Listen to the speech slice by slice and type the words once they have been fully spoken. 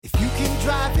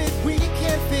drive it, we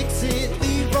can fix it.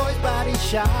 Leroy's Body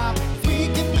Shop. We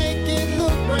can make it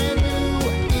look brand new.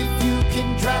 If you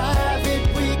can drive it,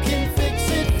 we can fix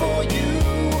it for you.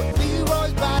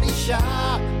 Leroy's Body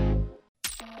Shop.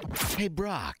 Hey,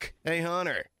 Brock. Hey,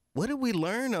 Hunter. What did we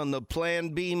learn on the Plan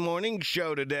B morning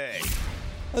show today?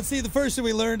 Let's see. The first thing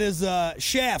we learned is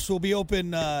Shafts will be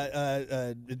open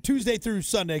Tuesday through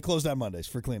Sunday, closed on Mondays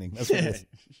for cleaning. That's what it is.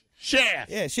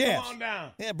 Shafts. Yeah, Shafts. Come on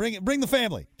down. Yeah, bring the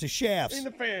family to Shafts. Bring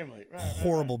the family. Right,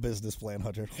 Horrible business plan,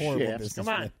 Hunter. Horrible Shafts. business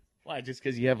Come on. plan. Why? Just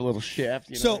because you have a little shaft?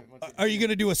 You So, know, are you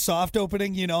going to do a soft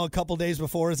opening, a couple days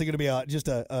before? Is it going to be just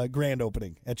a grand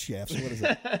opening at Shafts? What is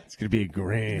it? It's going to be a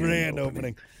grand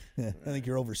opening. Yeah, I think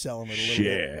you're overselling it a little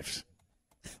bit. Shafts.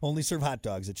 Only serve hot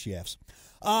dogs at Shafts.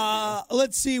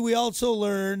 Let's see. We also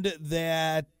learned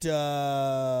that.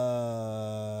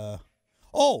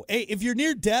 Hey, if you're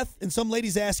near death and some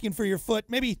lady's asking for your foot,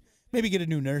 maybe get a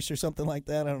new nurse or something like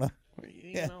that. I don't know.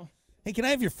 You know. Hey, can I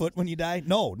have your foot when you die?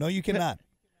 No, you cannot.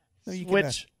 No, you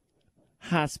cannot. Switch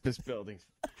hospice buildings.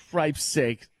 Christ's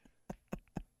sake.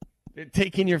 They're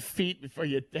taking your feet before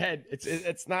you're dead.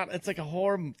 It's like a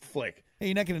horror flick. Hey,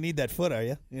 you're not going to need that foot, are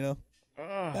you?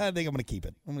 I think I'm going to keep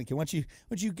it. Once you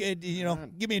get,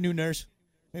 give me a new nurse.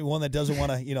 Maybe one that doesn't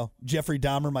want to, Jeffrey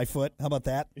Dahmer my foot. How about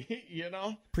that?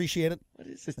 Appreciate it. What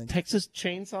is this? Texas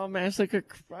Chainsaw Massacre?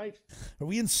 Christ. Are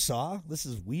we in Saw? This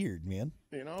is weird, man.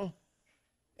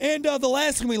 And the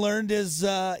last thing we learned is,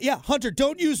 Hunter,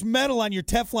 don't use metal on your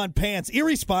Teflon pants.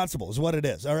 Irresponsible is what it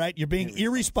is, all right? You're being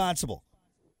irresponsible.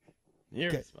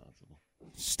 Irresponsible.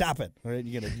 Okay. Stop it, all right?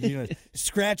 You're gonna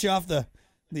scratch off the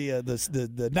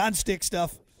nonstick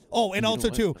stuff. Oh, and also,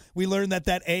 too, we learned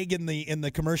that egg in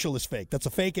the commercial is fake. That's a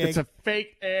fake egg. It's a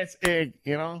fake-ass egg,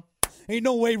 Ain't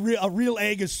no way a real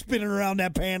egg is spinning around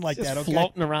that pan like that, okay?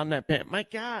 Floating around that pan. My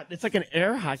God, it's like an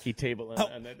air hockey table.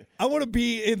 I want to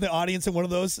be in the audience in one of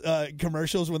those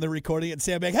commercials when they're recording it and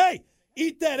say, hey,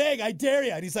 eat that egg, I dare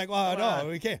you. And he's like, oh, no,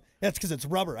 we can't. That's because it's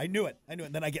rubber. I knew it. And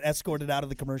then I get escorted out of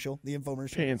the commercial, the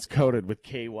infomercial. Pants coated with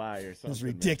KY or something. It's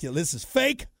ridiculous. This is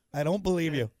fake. I don't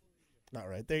believe you. All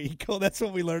right, there you go. That's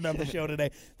what we learned on the show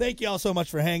today. Thank you all so much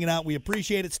for hanging out. We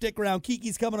appreciate it. Stick around.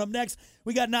 Kiki's coming up next.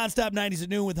 We got Nonstop 90s at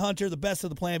noon with Hunter, the best of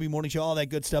the Plan B morning show, all that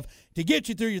good stuff to get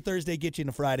you through your Thursday, get you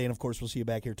into Friday. And, of course, we'll see you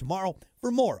back here tomorrow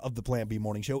for more of the Plan B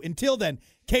morning show. Until then,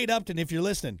 Kate Upton, if you're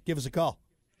listening, give us a call.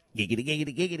 Giggity,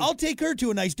 giggity, giggity. I'll take her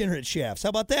to a nice dinner at Shafts. How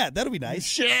about that? That'll be nice.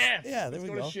 Shafts. Yeah, there we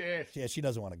go. Shafts. Yeah, she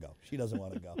doesn't want to go.